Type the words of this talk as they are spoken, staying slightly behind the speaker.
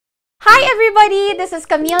Hi everybody! This is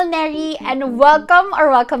Camille Neri and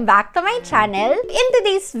welcome back to my channel. In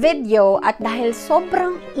today's video, at dahil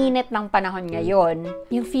sobrang init ng panahon ngayon,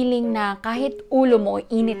 yung feeling na kahit ulo mo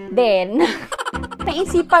init din,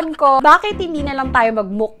 naisipan ko, bakit hindi na lang tayo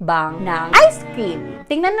mag-mukbang ng ice cream?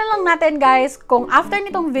 Tingnan na lang natin guys kung after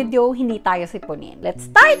nitong video, hindi tayo sipunin.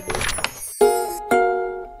 Let's start!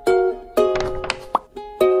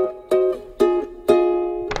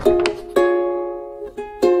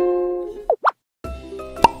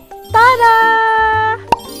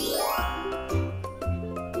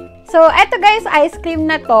 So, eto guys, ice cream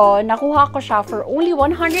na to, nakuha ko siya for only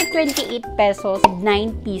 128 pesos, 9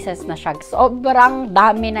 pieces na siya. Sobrang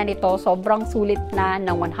dami na nito, sobrang sulit na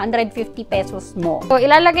ng 150 pesos mo. So,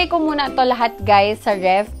 ilalagay ko muna to lahat guys sa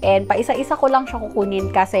ref and paisa-isa ko lang siya kukunin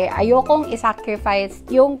kasi ayokong isacrifice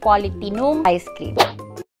yung quality nung ice cream.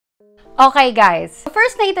 Okay guys,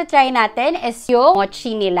 first na ito-try natin is yung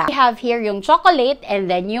mochi nila. We have here yung chocolate and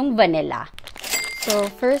then yung vanilla. So,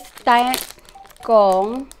 first time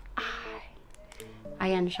kong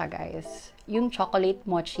ayan siya guys, yung chocolate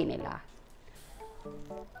mochi nila.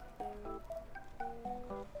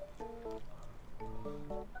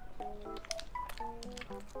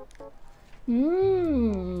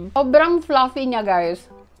 Sobrang fluffy niya guys.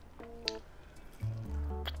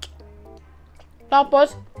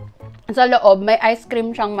 Tapos, sa loob, may ice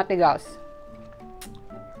cream siyang matigas.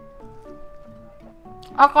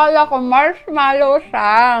 Akala ko marshmallow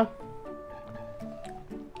siya.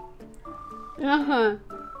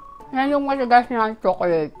 Yan yung matigas na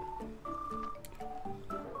chocolate.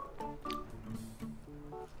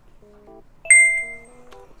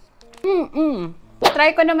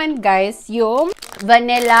 Try ko naman guys yung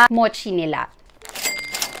vanilla mochi nila.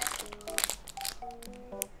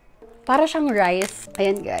 Para siyang rice.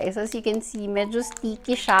 Ayan guys, as you can see, medyo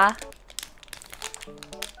sticky siya.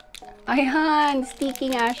 Ayan,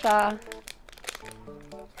 sticky nga siya.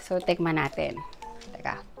 So, tikman natin.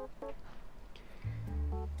 Teka.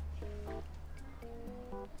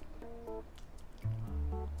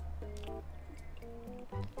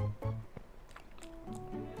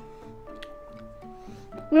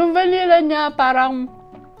 Yung vanilla niya parang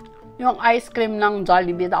yung ice cream ng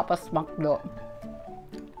Jollibee tapos McDo.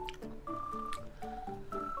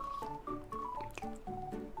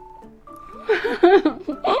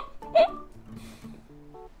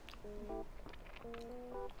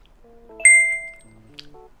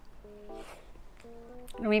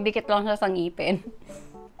 Lumibikit lang siya sa ngipin.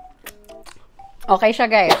 Okay siya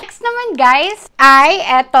guys. Next naman guys ay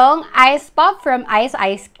etong ice pop from Aice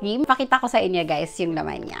Ice Cream. Pakita ko sa inyo guys yung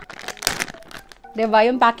laman niya. Diba?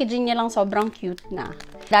 Yung packaging niya lang sobrang cute na.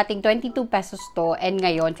 Dating 22 pesos to and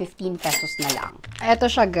ngayon 15 pesos na lang.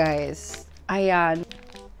 Eto siya guys. Ayan.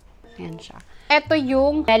 Ayan siya. Eto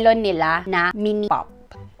yung melon nila na mini pop.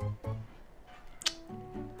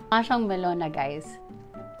 Siyang melon na guys.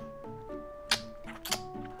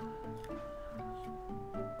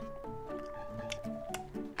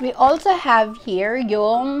 We also have here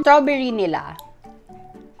yung strawberry nila.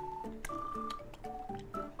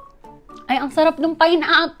 Ay, ang sarap ng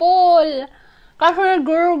pineapple! Kasi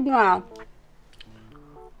girl nga.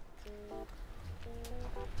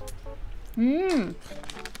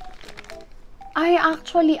 Ay,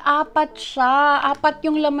 actually, apat siya. Apat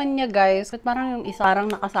yung laman niya, guys. Parang yung isa, parang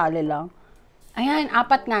nakasali lang. Ayan,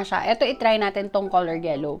 apat nga siya. Ito, itry natin tong color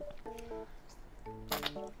yellow.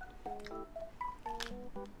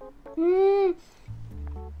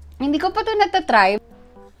 Hindi ko pa ito natatry.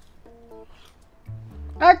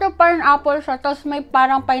 Ito pineapple siya, tapos may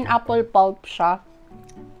parang pineapple pulp siya.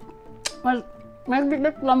 May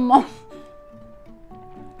bigat lang mo.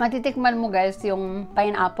 Matitikman mo guys yung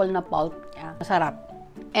pineapple na pulp niya. Masarap.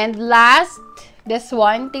 And last, this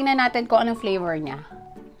one. Tingnan natin kung anong flavor niya.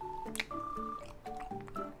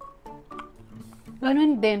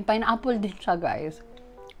 Ganun din. Pineapple din siya guys.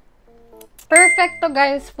 Perfect to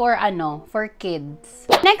guys for for kids.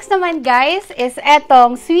 Next naman guys is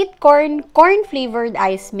etong sweet corn flavored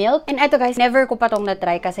ice milk. And eto guys, never ko pa tong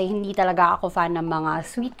na-try kasi hindi talaga ako fan ng mga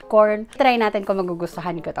sweet corn. Try natin kung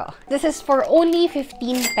magugustuhan ko to. This is for only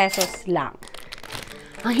 15 pesos lang.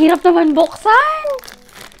 Ang hirap naman buksan!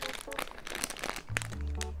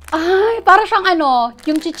 Ay, para siyang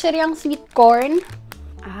yung chichiryang sweet corn.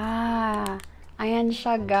 Ayan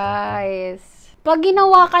siya guys. Pag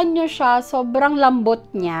ginawakan nyo siya, sobrang lambot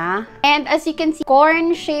niya. And as you can see,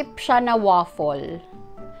 corn shape siya na waffle.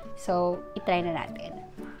 So, itry na natin.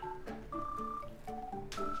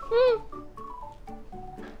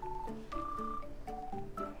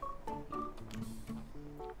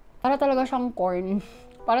 Para talaga siyang corn.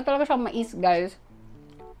 Para talaga siyang mais, guys.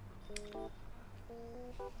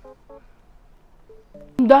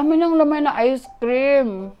 Dami ng laman na ice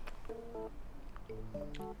cream.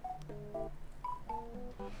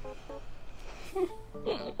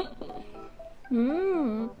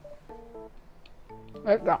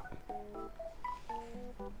 Wait lang.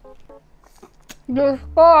 Diyos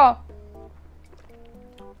ko.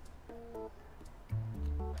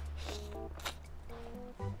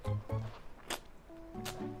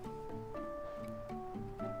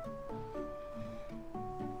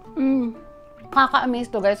 Nakaka-amaze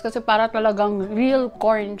to guys kasi para talagang real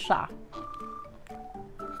corn siya.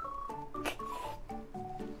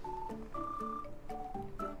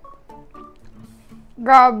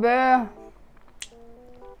 Grabe.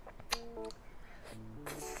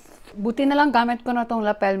 Buti na lang gamit ko na tong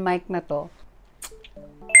lapel mic na to.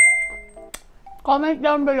 Comment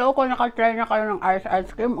down below kung nakatry na kayo ng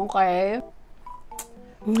ice cream, okay?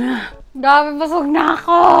 Grabe, busog na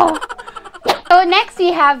ako! So, next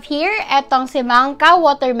we have here, etong si Mangka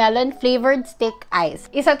Watermelon Flavored Stick Ice.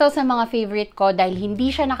 Isa to sa mga favorite ko dahil hindi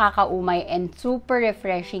siya nakakaumay and super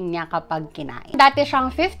refreshing niya kapag kinain. Dati siyang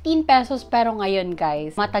 15 pesos pero ngayon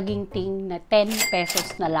guys, mataginting na 10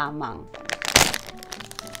 pesos na lamang.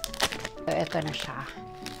 So, ito na siya.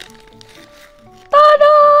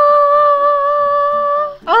 Tada!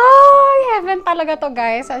 Heaven talaga to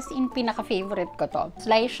guys. As in, pinaka-favorite ko to.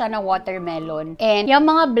 Slice siya na watermelon. And yung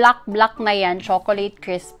mga black na yan, chocolate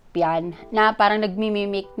crisp yan, na parang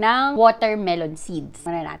nagmimimik ng watermelon seeds.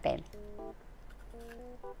 Muna natin.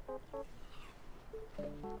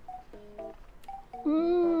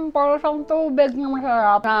 Parang siyang tubig na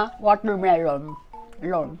masarap na watermelon.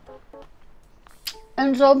 Lon.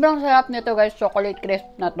 And sobrang sarap nito guys, chocolate crisp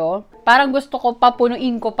na to. Parang gusto ko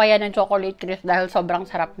papunuin ko pa yan ng chocolate crisp dahil sobrang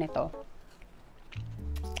sarap nito.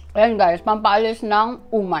 Ayan guys, pampaalis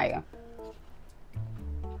ng umay.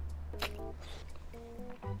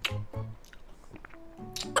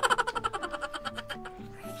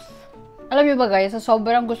 Alam niyo ba guys, sa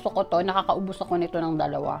sobrang gusto ko to, nakakaubos ako nito ng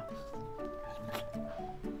dalawa.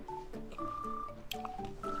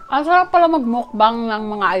 Ang sarap pala mag-mukbang ng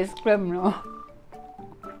mga ice cream, no?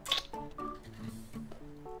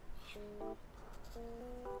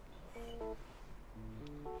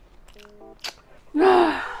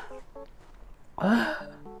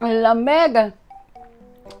 Ang lamig.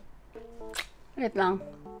 Wait lang.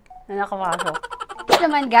 Nakapasok.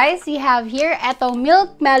 Naman guys, we have here etong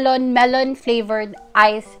milk melon flavored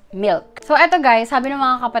ice milk. So eto guys, sabi ng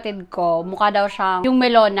mga kapatid ko, mukha daw siyang yung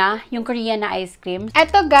melona, yung Korean na ice cream.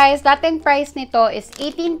 Eto guys, dating price nito is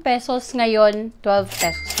 18 pesos, ngayon 12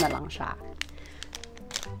 pesos na lang siya.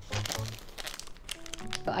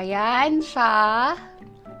 So ayan siya.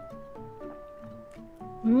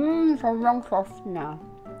 Sobrang soft na.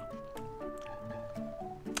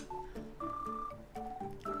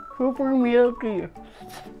 Super milky.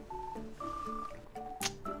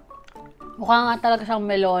 Mukha nga talaga siyang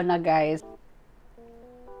melona, guys.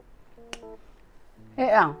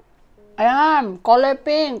 Ayan, color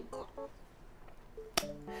pink.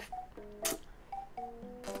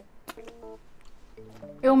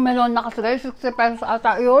 Yung melona kasi guys, 60 pesos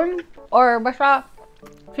ata yun. Or basta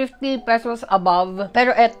 50 pesos above.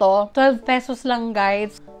 Pero eto, 12 pesos lang,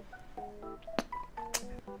 guys.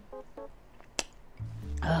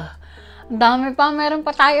 Ang dami pa, meron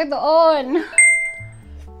pa tayo doon.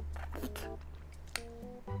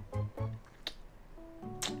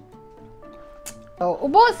 So,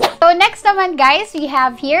 ubos! So, next naman guys, we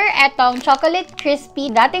have here etong chocolate crispy.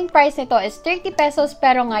 Dating price nito is 30 pesos,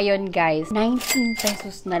 pero ngayon guys, 19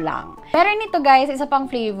 pesos na lang. Pero nito guys, isa pang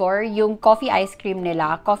flavor, yung coffee ice cream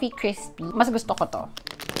nila, coffee crispy. Mas gusto ko to.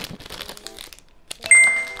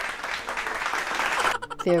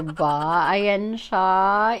 Diba? Ayan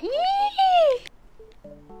siya. Eee!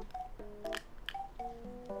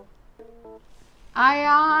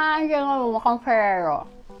 Ayan, yung mukhang Ferrero.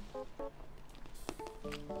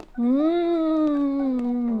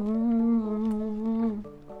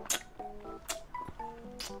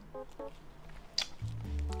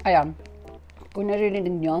 Ayan. Kung narinig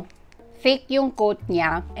nyo, fake yung coat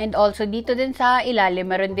niya. And also, dito din sa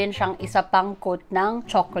ilalim, meron din siyang isa pang coat ng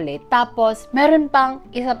chocolate. Tapos, meron pang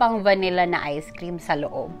isa pang vanilla na ice cream sa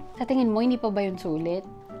loob. Sa tingin mo, hindi pa ba yun sulit?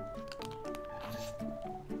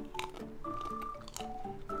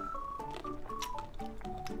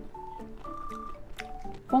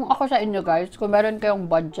 Kung ako sa inyo guys, kung meron kayong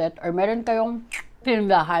budget or meron kayong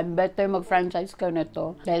tindahan, better mag-franchise kayo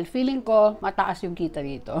nito. Dahil feeling ko, mataas yung kita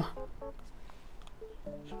dito.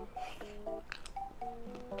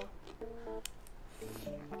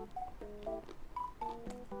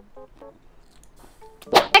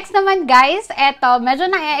 Next naman guys, eto,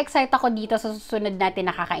 medyo na-excite ako dito sa susunod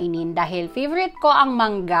natin na kakainin dahil favorite ko ang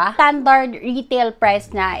mangga. Standard retail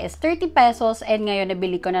price na is 30 pesos and ngayon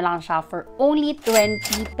nabili ko na lang siya for only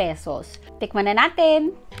 20 pesos. Tikman na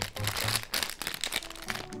natin.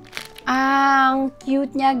 Ang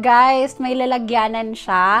cute niya guys, may lalagyanan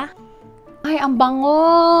siya. Ay, ang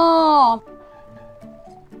bango!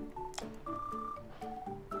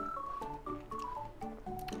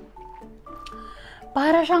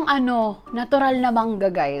 Para siyang natural na mangga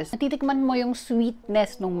guys. Natitikman mo yung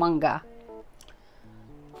sweetness ng mangga.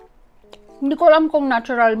 Hindi ko alam kung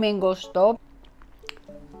natural mangoes to.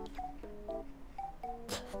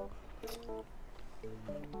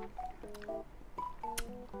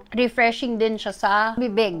 Refreshing din siya sa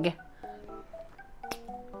bibig.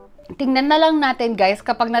 Tingnan na lang natin guys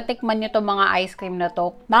kapag natikman nyo to mga ice cream na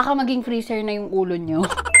to. Baka maging freezer na yung ulo nyo.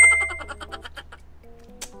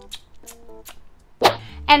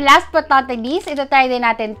 And last but not the least, ito-try din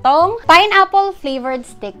natin tong pineapple flavored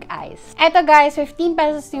stick ice. Ito guys, 15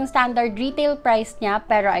 pesos yung standard retail price niya,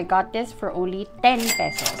 pero I got this for only 10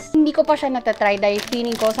 pesos. Hindi ko pa siya natatry dahil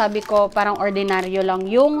feeling ko, sabi ko, parang ordinaryo lang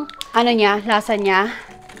yung, lasa niya.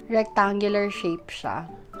 Rectangular shape siya.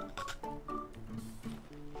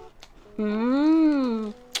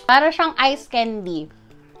 Para siyang ice candy.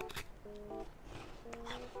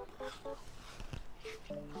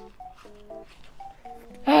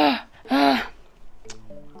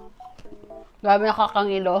 Grabe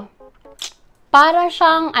nakakangilo. Para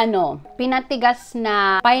siyang pinatigas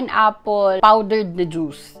na pineapple powdered na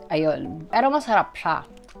juice. Ayun. Pero masarap siya.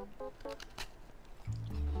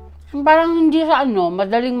 Parang hindi siya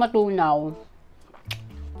madaling matunaw.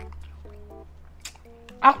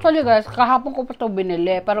 Actually guys, kahapon ko pa ito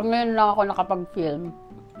binili. Pero ngayon lang ako nakapag-film.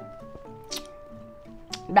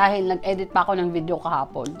 Dahil nag-edit pa ako ng video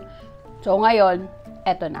kahapon. So ngayon,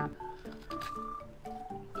 eto na.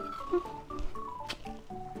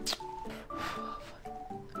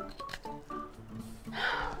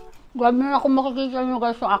 Grabe na ako makikita nyo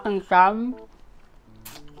guys yung aking sam.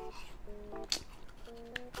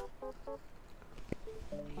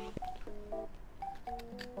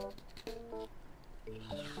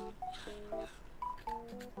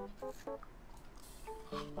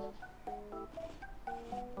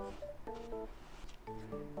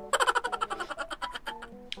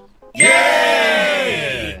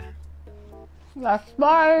 Yay! Last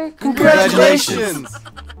bar! Congratulations!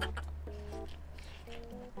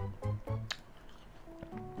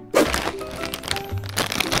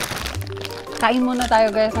 Kain muna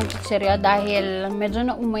tayo guys ng chichirya dahil medyo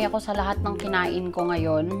naumay ako sa lahat ng kinain ko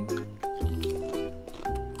ngayon.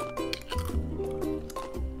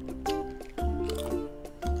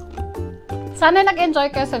 Sana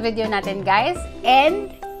nag-enjoy kayo sa video natin guys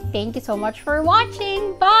and thank you so much for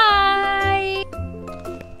watching! Bye!